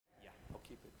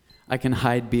I can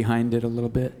hide behind it a little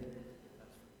bit.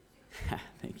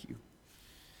 Thank you.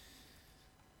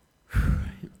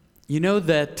 You know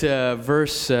that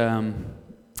verse,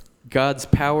 God's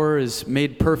power is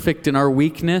made perfect in our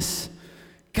weakness?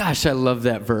 Gosh, I love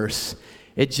that verse.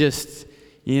 It just,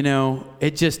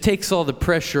 it just takes all the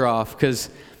pressure off, because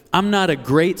I'm not a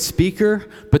great speaker,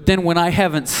 but then when I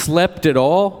haven't slept at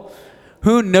all,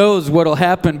 who knows what'll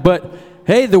happen. But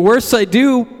hey, the worse I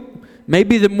do,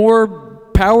 maybe the more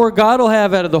power God will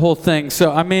have out of the whole thing.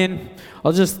 So,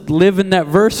 I'll just live in that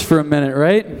verse for a minute,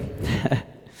 right?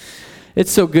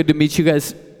 It's so good to meet you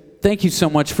guys. Thank you so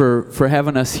much for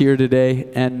having us here today.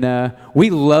 And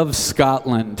we love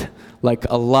Scotland, like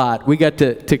a lot. We got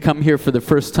to come here for the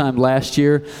first time last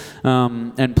year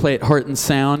and play at Heart and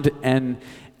Sound, and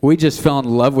we just fell in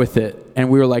love with it. And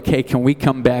we were like, hey, can we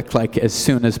come back like as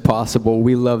soon as possible?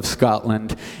 We love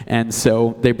Scotland. And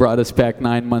so they brought us back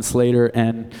 9 months later,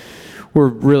 and we're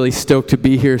really stoked to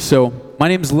be here. So my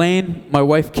name's Lane. My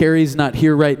wife Carrie's not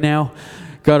here right now.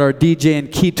 Got our DJ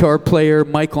and guitar player,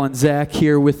 Michael and Zach,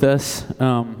 here with us.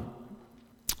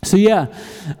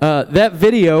 That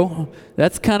video,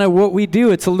 that's kind of what we do.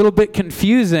 It's a little bit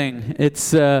confusing.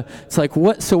 It's like,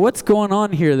 what's going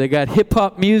on here? They got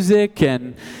hip-hop music,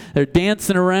 and they're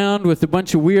dancing around with a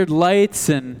bunch of weird lights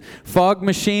and fog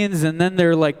machines, and then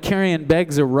they're like carrying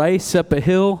bags of rice up a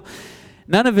hill.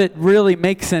 None of it really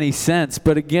makes any sense,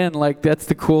 but again, like, that's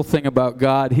the cool thing about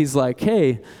God. He's like,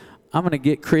 hey, I'm going to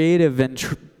get creative and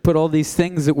put all these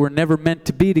things that were never meant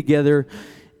to be together.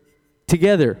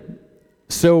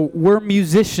 So we're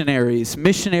missionaries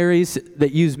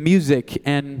that use music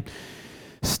and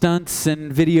stunts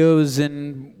and videos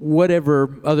and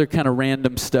whatever other kind of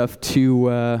random stuff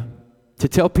to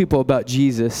tell people about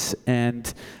Jesus,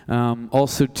 and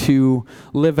also to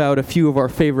live out a few of our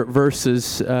favorite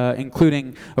verses,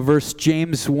 including a verse,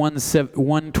 James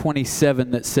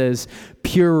 1:27, that says,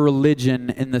 pure religion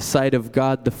in the sight of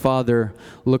God the Father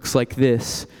looks like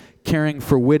this: caring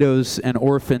for widows and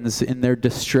orphans in their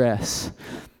distress.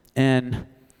 And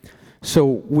so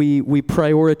we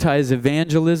prioritize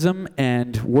evangelism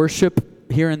and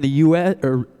worship here in the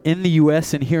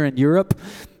U.S. and here in Europe.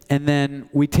 And then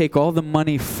we take all the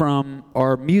money from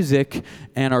our music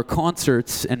and our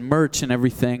concerts and merch and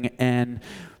everything and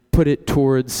put it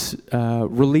towards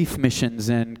relief missions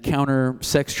and counter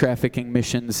sex trafficking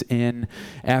missions in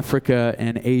Africa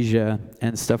and Asia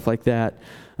and stuff like that.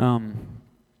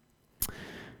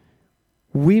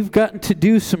 We've gotten to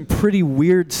do some pretty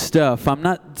weird stuff. I'm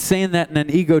not saying that in an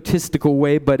egotistical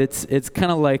way, but it's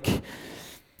kind of like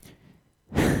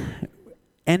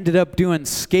ended up doing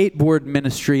skateboard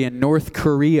ministry in North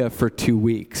Korea for 2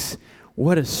 weeks.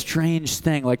 What a strange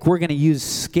thing. Like, we're going to use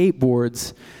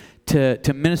skateboards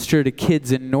to minister to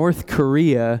kids in North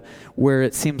Korea, where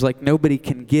it seems like nobody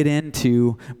can get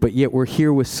into, but yet we're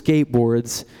here with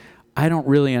skateboards. I don't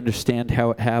really understand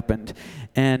how it happened.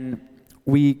 And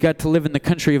we got to live in the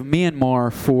country of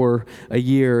Myanmar for a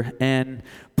year and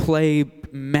play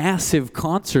massive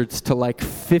concerts to like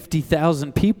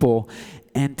 50,000 people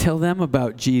and tell them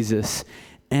about Jesus,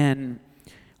 and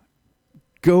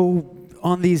go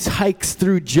on these hikes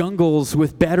through jungles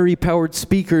with battery-powered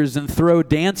speakers and throw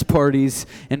dance parties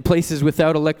in places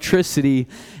without electricity,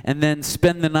 and then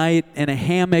spend the night in a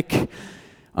hammock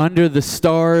under the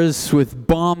stars with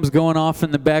bombs going off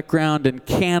in the background and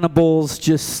cannibals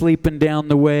just sleeping down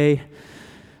the way.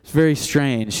 It's very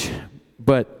strange,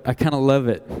 but I kind of love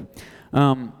it.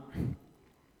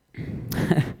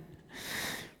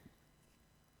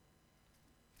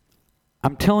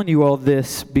 I'm telling you all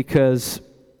this because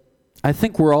I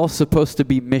think we're all supposed to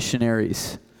be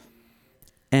missionaries.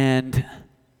 And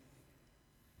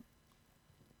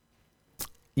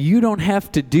you don't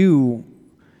have to go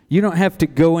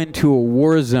into a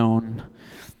war zone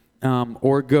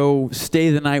or go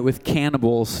stay the night with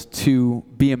cannibals to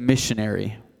be a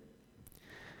missionary.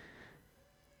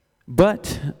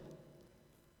 But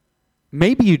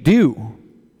maybe you do.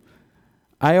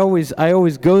 I always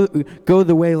go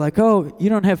the way like, oh, you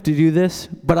don't have to do this.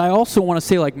 But I also want to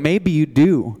say, like, maybe you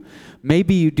do.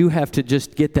 Maybe you do have to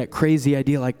just get that crazy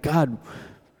idea like, God,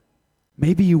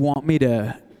 maybe you want me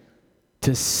to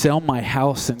sell my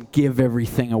house and give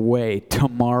everything away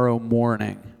tomorrow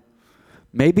morning.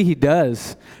 Maybe he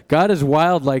does. God is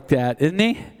wild like that, isn't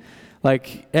he?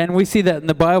 Like, and we see that in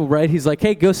the Bible, right? He's like,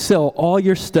 hey, go sell all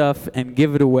your stuff and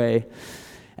give it away.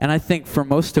 And I think for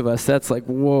most of us, that's like,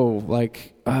 whoa, like,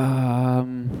 I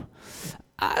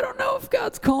don't know if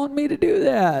God's calling me to do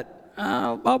that.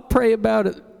 I'll pray about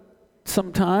it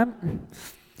sometime.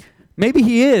 Maybe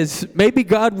he is. Maybe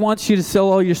God wants you to sell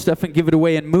all your stuff and give it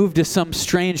away and move to some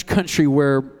strange country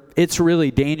where it's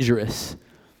really dangerous.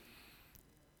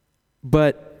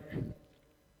 But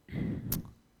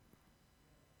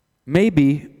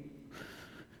maybe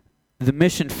the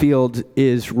mission field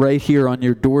is right here on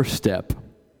your doorstep,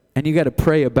 and you got to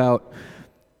pray about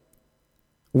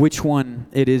which one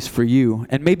it is for you.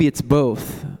 And maybe it's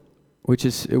both, which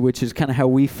is kind of how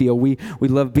we feel. We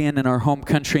love being in our home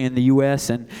country in the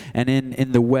U.S. and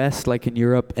in the West, like in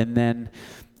Europe, and then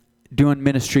doing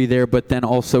ministry there, but then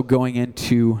also going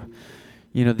into,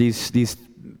 these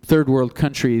third world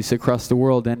countries across the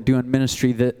world and doing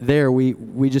ministry there.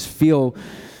 We just feel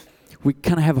we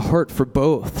kind of have a heart for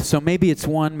both. So maybe it's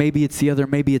one, maybe it's the other,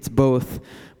 maybe it's both.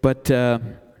 But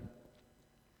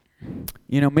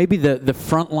maybe the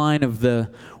front line of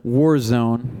the war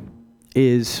zone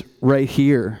is right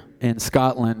here in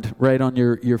Scotland, right on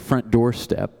your front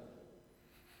doorstep.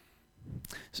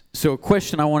 So a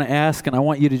question I want to ask, and I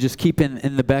want you to just keep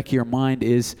in the back of your mind,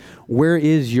 is where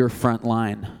is your front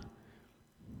line?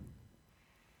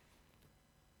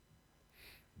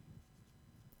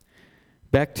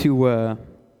 Back to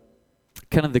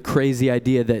kind of the crazy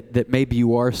idea that maybe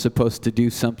you are supposed to do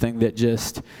something that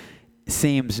just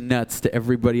seems nuts to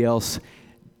everybody else.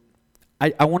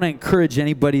 I want to encourage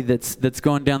anybody that's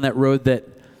going down that road that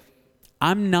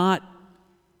I'm not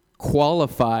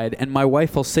qualified, and my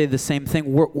wife will say the same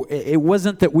thing. It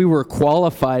wasn't that we were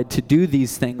qualified to do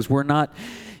these things. We're not,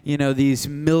 these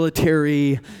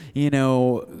military,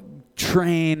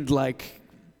 trained, like,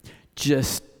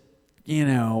 just,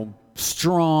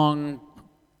 strong,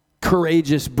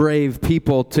 courageous, brave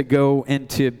people to go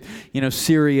into,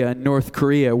 Syria and North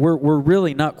Korea. We're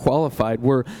really not qualified.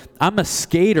 I'm a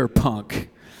skater punk.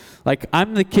 Like,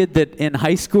 I'm the kid that in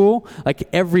high school, like,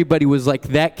 everybody was like,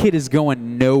 that kid is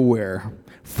going nowhere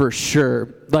for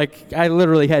sure. Like, I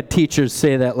literally had teachers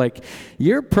say that, like,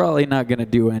 you're probably not going to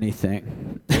do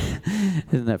anything.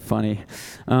 Isn't that funny?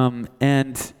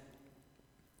 And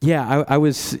yeah, I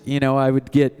was, I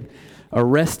would get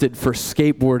arrested for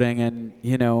skateboarding and,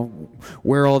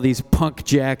 wear all these punk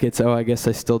jackets. Oh, I guess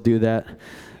I still do that.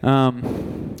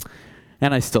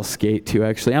 And I still skate too,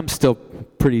 actually. I'm still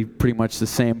pretty much the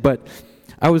same. But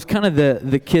I was kind of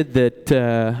the kid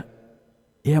that,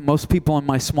 most people in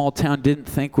my small town didn't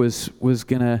think was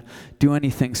going to do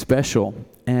anything special.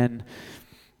 And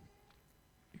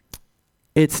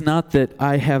it's not that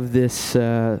I have this,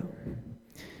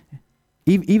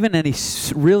 even any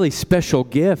really special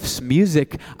gifts,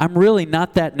 music, I'm really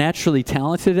not that naturally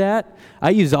talented at. I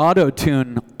use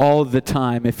auto-tune all the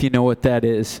time, if you know what that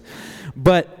is.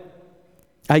 But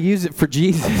I use it for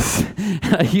Jesus.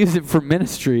 I use it for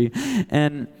ministry.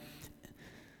 And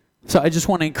so I just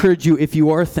want to encourage you, if you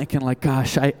are thinking like,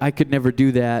 gosh, I could never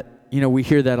do that. We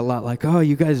hear that a lot, like, oh,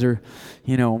 you guys are,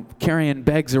 carrying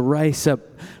bags of rice up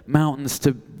mountains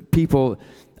to people.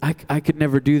 I could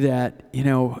never do that.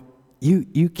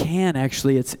 You can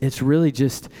actually. It's really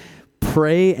just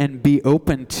pray and be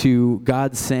open to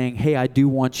God saying, hey, I do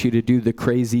want you to do the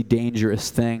crazy, dangerous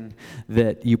thing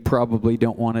that you probably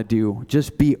don't want to do.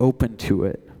 Just be open to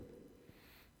it.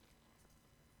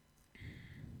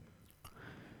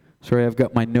 Sorry, I've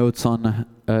got my notes on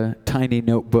a tiny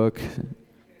notebook.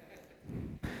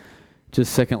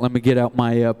 Just a second, let me get out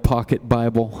my pocket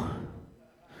Bible.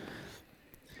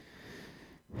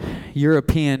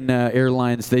 European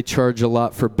airlines, they charge a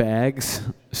lot for bags,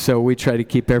 so we try to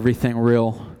keep everything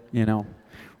real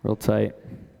tight.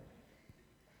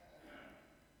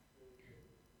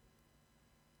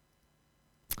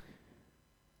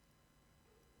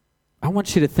 I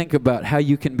want you to think about how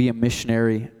you can be a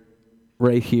missionary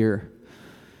right here,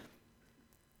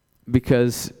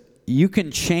 because you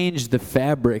can change the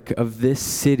fabric of this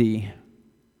city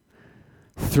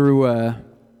through a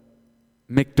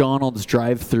McDonald's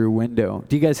drive-through window.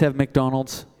 Do you guys have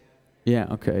McDonald's? Yeah,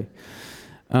 okay.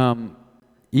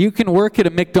 You can work at a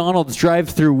McDonald's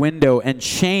drive-through window and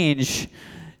change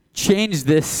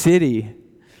this city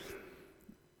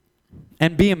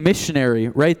and be a missionary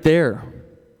right there.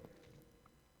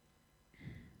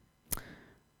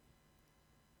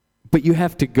 But you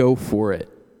have to go for it.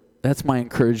 That's my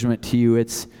encouragement to you.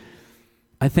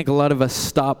 I think a lot of us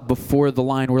stop before the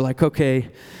line. We're like, okay,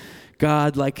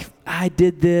 God, like, I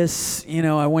did this,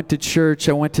 I went to church,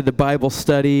 I went to the Bible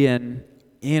study, and,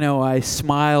 I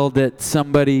smiled at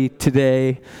somebody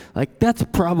today. Like, that's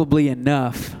probably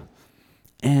enough.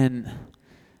 And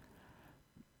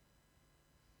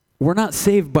we're not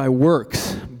saved by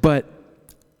works, but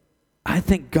I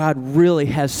think God really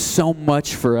has so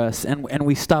much for us, and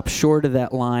we stop short of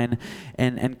that line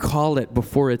and call it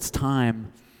before it's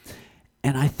time.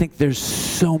 And I think there's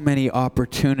so many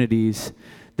opportunities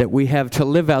that we have to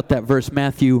live out that verse,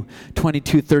 Matthew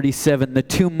 22:37, the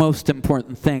two most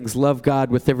important things: love God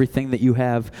with everything that you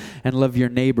have and love your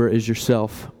neighbor as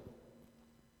yourself.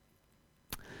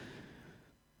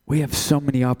 We have so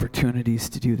many opportunities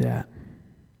to do that,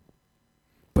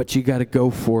 but you got to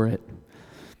go for it.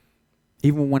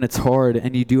 Even when it's hard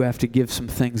and you do have to give some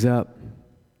things up.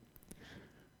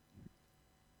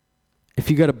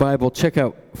 If you got a Bible, check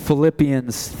out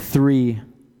Philippians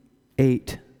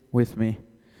 3:8 with me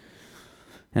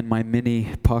and my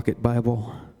mini pocket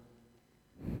Bible.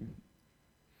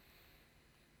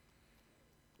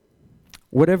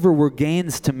 Whatever were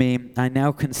gains to me, I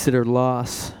now consider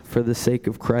loss for the sake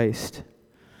of Christ.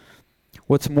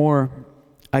 What's more,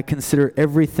 I consider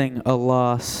everything a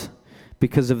loss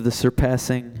because of the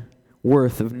surpassing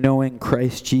worth of knowing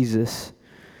Christ Jesus,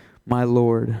 my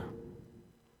Lord.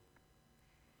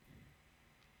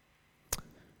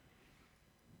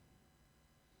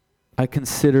 I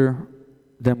consider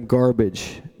them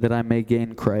garbage that I may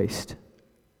gain Christ.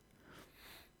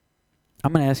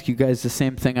 I'm going to ask you guys the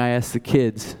same thing I asked the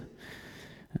kids.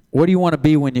 What do you want to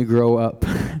be when you grow up?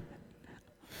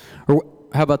 Or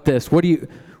how about this? What do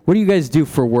you guys do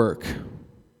for work?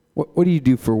 What do you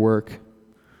do for work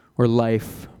or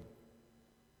life?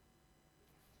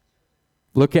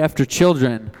 Look after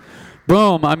children.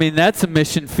 Boom. I mean, that's a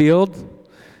mission field.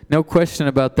 No question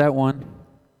about that one.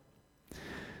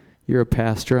 You're a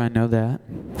pastor, I know that.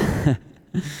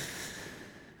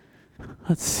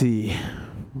 Let's see.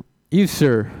 You,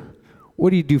 sir,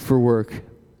 what do you do for work?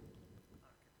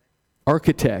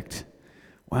 Architect.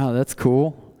 Wow, that's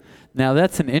cool. Now,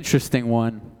 that's an interesting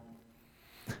one.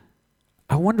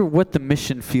 I wonder what the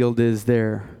mission field is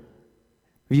there.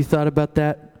 Have you thought about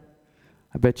that?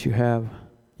 I bet you have.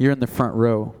 You're in the front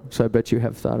row, so I bet you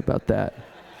have thought about that.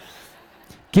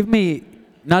 Give me,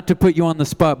 not to put you on the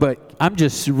spot, but I'm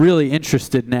just really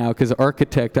interested now because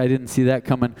architect, I didn't see that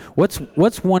coming. What's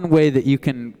one way that you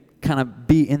can kind of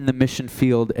be in the mission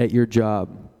field at your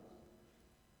job?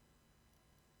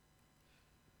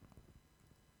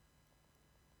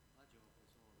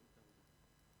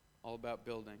 All about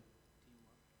building.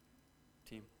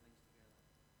 Team.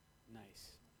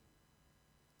 Nice.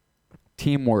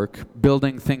 Teamwork,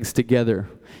 building things together.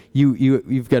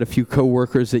 You've got a few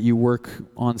coworkers that you work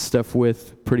on stuff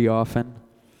with pretty often.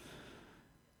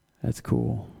 That's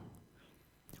cool.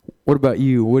 What about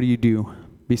you? What do you do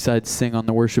besides sing on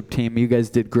the worship team? You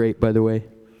guys did great, by the way.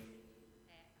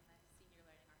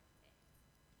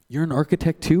 You're an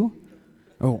architect too?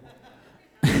 Oh.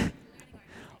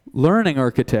 Learning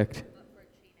architect.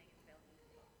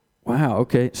 Wow,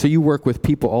 okay. So you work with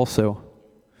people also.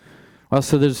 Well,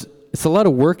 so it's a lot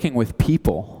of working with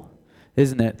people,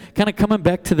 isn't it? Kind of coming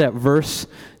back to that verse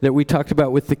that we talked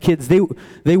about with the kids.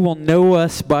 They will know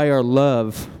us by our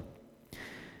love.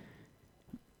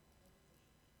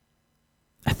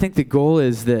 I think the goal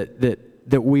is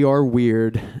that we are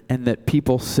weird and that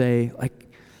people say, like,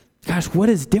 gosh, what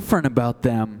is different about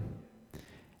them?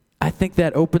 I think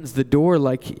that opens the door,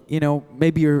 like,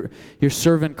 maybe you're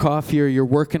serving coffee or you're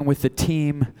working with a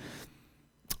team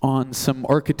on some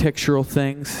architectural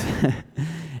things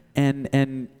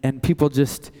and people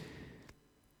just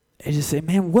say,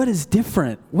 man, what is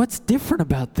different? What's different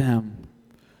about them?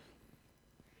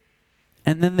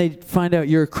 And then they find out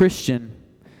you're a Christian.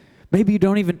 Maybe you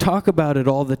don't even talk about it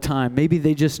all the time. Maybe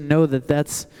they just know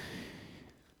that's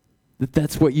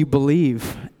what you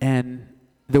believe, and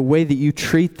the way that you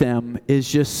treat them is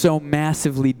just so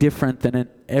massively different than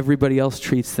everybody else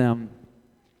treats them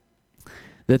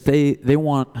that they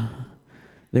want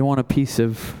a piece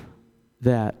of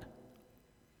that.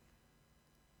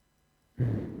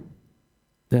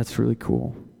 That's really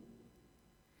cool.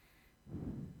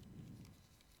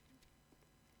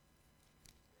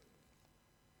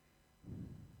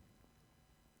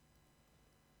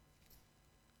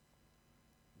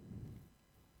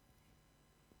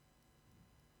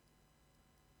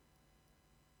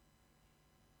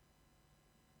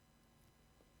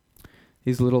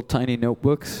 These little tiny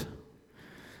notebooks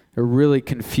are really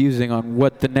confusing on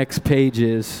what the next page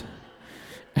is.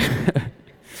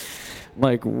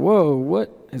 Like, whoa,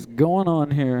 what is going on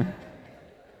here?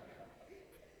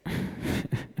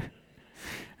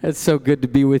 It's so good to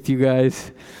be with you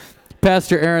guys.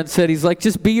 Pastor Aaron said, he's like,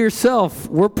 just be yourself.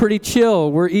 We're pretty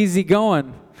chill. We're easy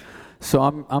going. So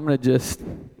I'm going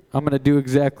to do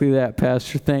exactly that,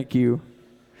 Pastor. Thank you.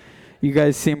 You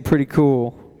guys seem pretty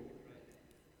cool.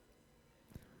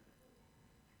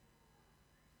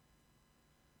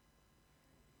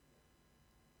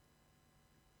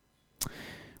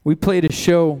 We played a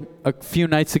show a few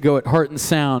nights ago at Heart and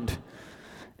Sound,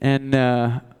 and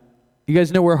You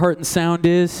guys know where Heart and Sound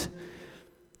is?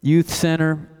 Youth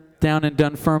Center down in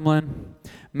Dunfermline.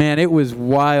 Man, it was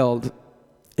wild.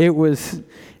 It was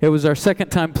our second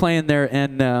time playing there,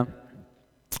 and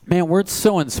man, we're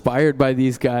so inspired by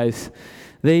these guys.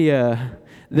 They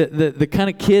the kind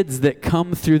of kids that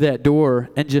come through that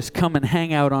door and just come and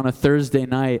hang out on a Thursday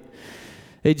night.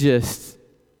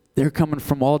 They're coming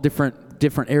from all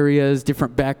different areas,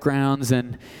 different backgrounds,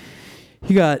 and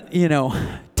you got,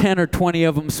 10 or 20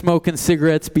 of them smoking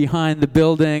cigarettes behind the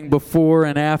building before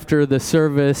and after the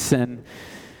service. And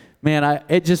man,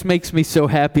 it just makes me so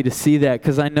happy to see that,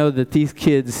 because I know that these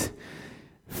kids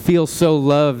feel so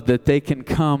loved that they can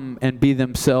come and be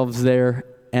themselves there,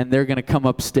 and they're going to come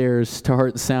upstairs to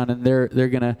Heart and Sound, and they're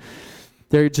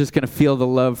just going to feel the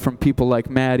love from people like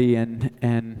Maddie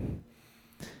and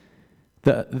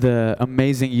the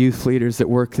amazing youth leaders that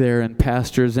work there and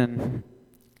pastors. And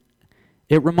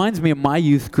it reminds me of my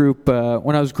youth group.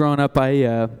 When I was growing up,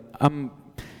 I'm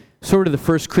sort of the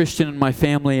first Christian in my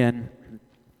family, and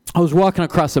I was walking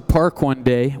across a park one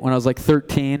day when I was like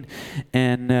 13,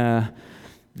 and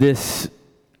this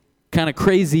kind of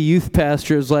crazy youth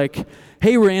pastor is like,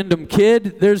 "Hey, random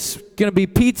kid, there's going to be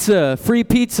free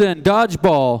pizza and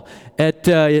dodgeball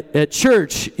at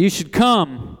church. You should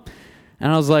come."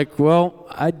 And I was like, "Well,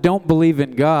 I don't believe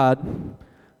in God,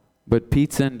 but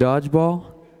pizza and dodgeball?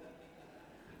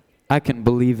 I can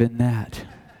believe in that."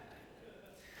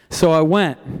 So I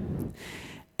went,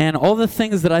 and all the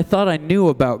things that I thought I knew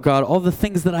about God, all the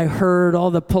things that I heard,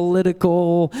 all the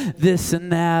political this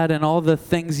and that, and all the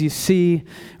things you see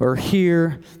or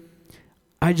hear,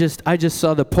 I just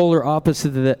saw the polar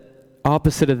opposite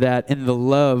of that in the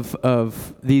love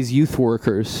of these youth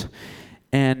workers.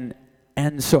 And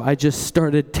so I just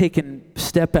started taking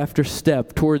step after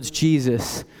step towards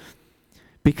Jesus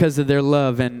because of their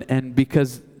love, and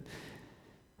because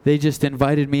they just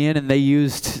invited me in, and they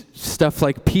used stuff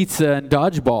like pizza and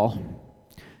dodgeball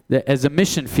as a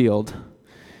mission field.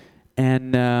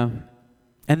 And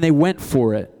they went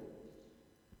for it.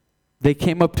 They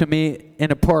came up to me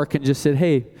in a park and just said,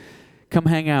 "Hey, come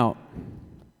hang out."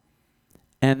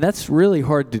 And that's really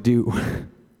hard to do.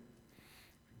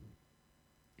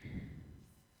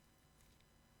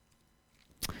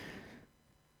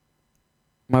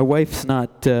 My wife's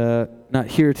not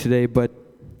here today, but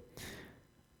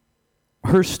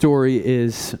her story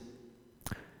is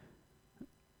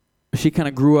she kind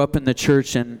of grew up in the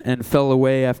church and fell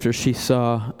away after she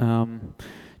saw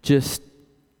just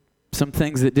some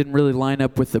things that didn't really line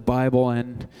up with the Bible,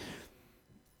 and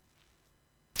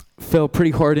fell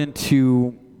pretty hard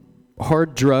into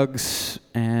hard drugs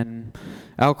and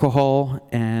alcohol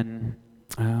and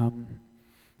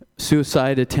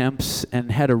suicide attempts,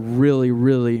 and had a really,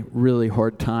 really, really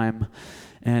hard time.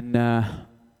 And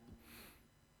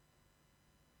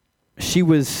she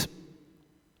was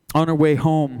on her way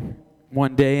home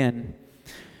one day, and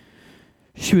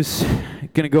she was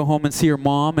going to go home and see her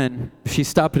mom, and she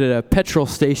stopped at a petrol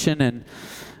station, and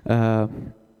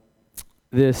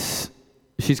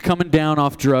she's coming down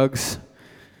off drugs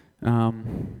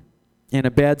in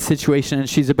a bad situation, and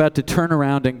she's about to turn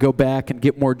around and go back and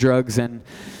get more drugs and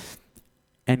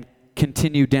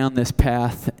continue down this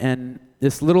path. And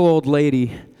this little old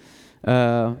lady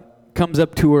comes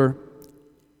up to her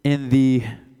in the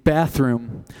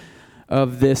bathroom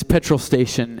of this petrol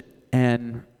station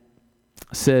and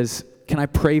says, "Can I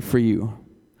pray for you?"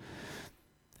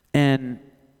 And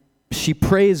she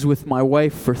prays with my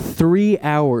wife for 3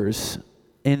 hours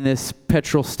in this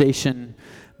petrol station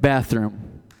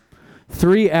bathroom.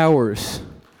 3 hours.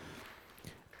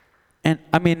 And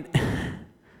I mean,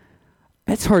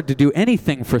 it's hard to do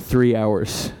anything for 3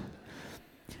 hours.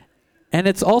 And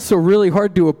it's also really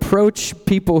hard to approach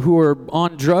people who are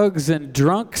on drugs and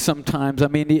drunk sometimes. I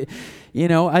mean,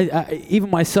 I even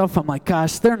myself, I'm like,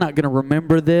 gosh, they're not going to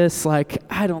remember this. Like,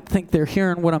 I don't think they're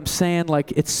hearing what I'm saying.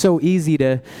 Like, it's so easy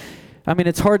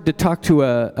it's hard to talk to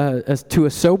a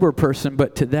sober person,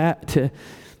 but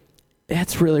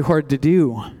that's really hard to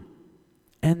do.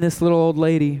 And this little old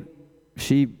lady,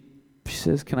 she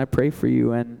says, "Can I pray for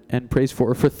you?" and prays for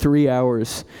her for 3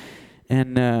 hours.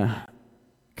 And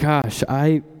gosh,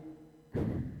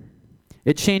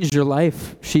 it changed her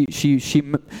life. She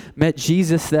met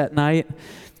Jesus that night,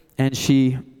 and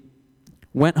she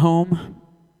went home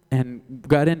and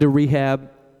got into rehab,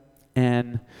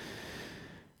 and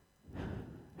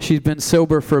she's been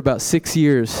sober for about 6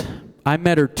 years. I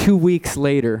met her 2 weeks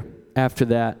later after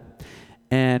that,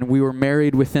 and we were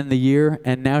married within the year,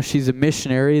 and now she's a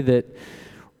missionary that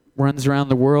runs around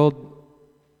the world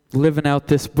living out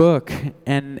this book,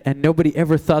 and nobody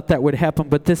ever thought that would happen.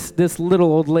 But this little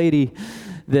old lady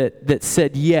that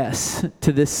said yes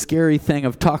to this scary thing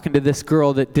of talking to this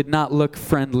girl that did not look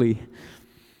friendly.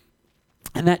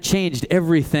 And that changed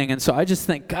everything. And so I just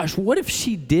think, gosh, what if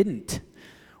she didn't?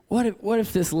 What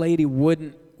if this lady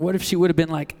wouldn't? What if she would have been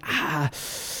like,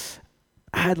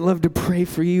 I'd love to pray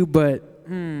for you, but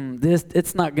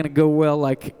it's not going to go well.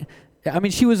 Like, I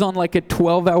mean, she was on like a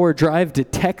 12-hour drive to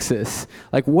Texas.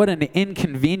 Like, what an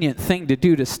inconvenient thing to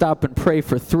do, to stop and pray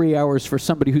for 3 hours for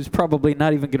somebody who's probably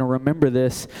not even going to remember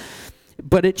this.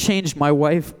 But it changed my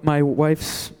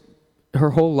wife's,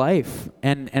 her whole life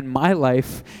and my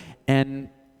life. And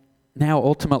now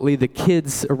ultimately the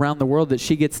kids around the world that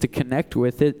she gets to connect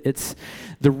with, it's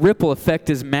the ripple effect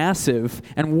is massive.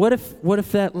 And what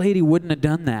if that lady wouldn't have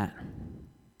done that?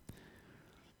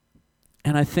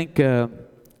 And I think,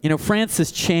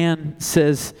 Francis Chan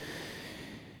says,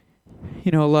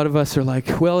 a lot of us are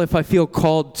like, well, if I feel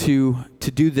called to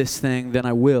do this thing, then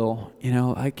I will.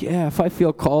 If I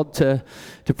feel called to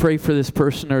pray for this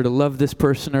person or to love this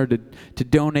person or to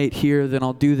donate here, then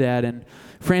I'll do that. And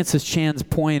Francis Chan's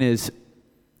point is,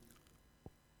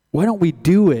 why don't we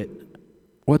do it,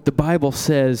 what the Bible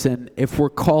says, and if we're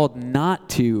called not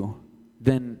to,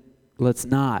 then let's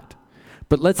not.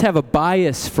 But let's have a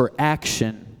bias for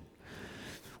action.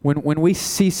 When we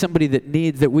see somebody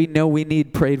that we know we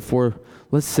need prayed for,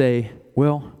 let's say,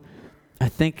 well, I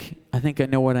think I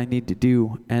know what I need to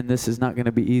do, and this is not going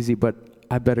to be easy, but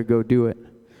I better go do it,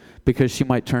 because she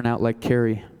might turn out like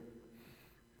Carrie.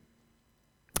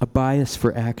 A bias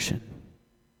for action.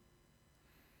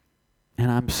 And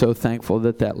I'm so thankful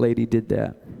that lady did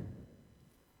that.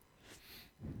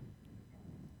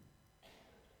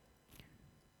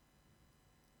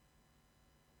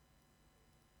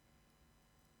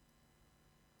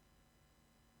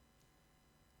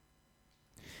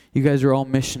 You guys are all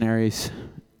missionaries,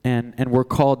 and we're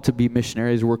called to be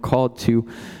missionaries. We're called to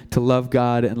love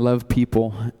God and love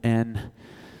people. And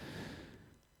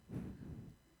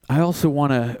I also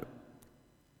want to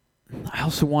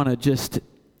just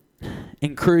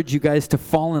encourage you guys to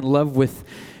fall in love with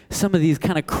some of these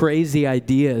kind of crazy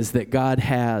ideas that God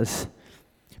has.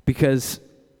 Because,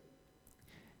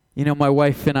 my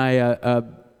wife and I,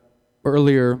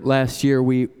 earlier last year,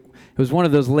 it was one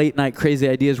of those late night crazy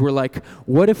ideas. We're like,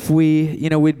 what if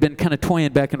we'd been kind of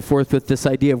toying back and forth with this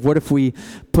idea of what if we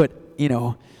put,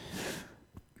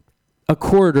 a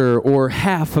quarter or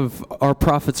half of our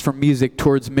profits from music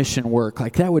towards mission work.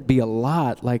 Like, that would be a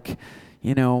lot. Like,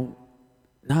 not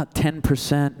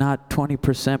 10%, not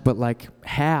 20%, but like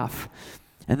half.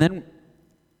 And then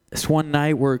this one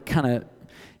night we're kind of,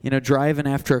 driving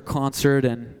after a concert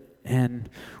and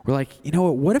we're like,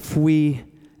 what if we,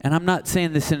 and I'm not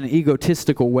saying this in an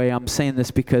egotistical way, I'm saying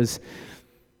this because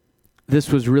this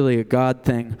was really a God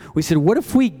thing. We said, what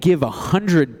if we give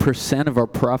 100% of our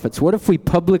profits? What if we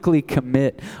publicly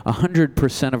commit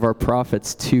 100% of our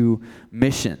profits to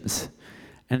missions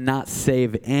and not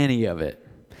save any of it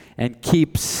and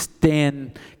keep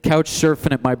staying couch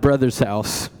surfing at my brother's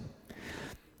house?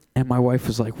 And my wife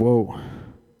was like, whoa,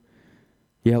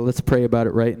 yeah, let's pray about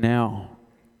it right now.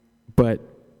 But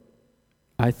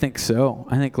I think so.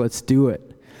 I think let's do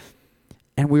it.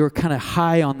 And we were kind of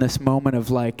high on this moment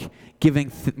of like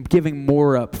giving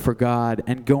more up for God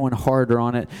and going harder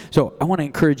on it. So I want to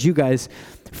encourage you guys,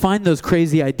 find those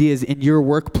crazy ideas in your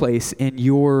workplace, in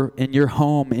your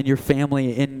home, in your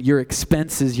family, in your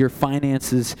expenses, your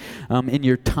finances, in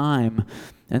your time,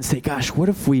 and say, gosh, what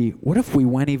if we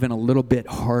went even a little bit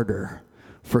harder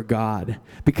for God?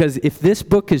 Because if this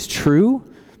book is true,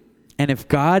 and if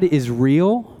God is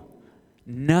real,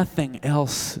 nothing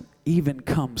else even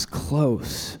comes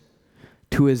close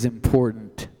to as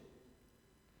important.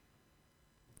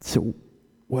 So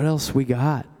what else we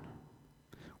got?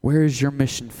 Where is your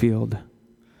mission field?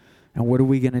 And what are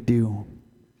we going to do?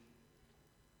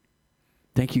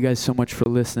 Thank you guys so much for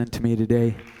listening to me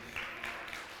today.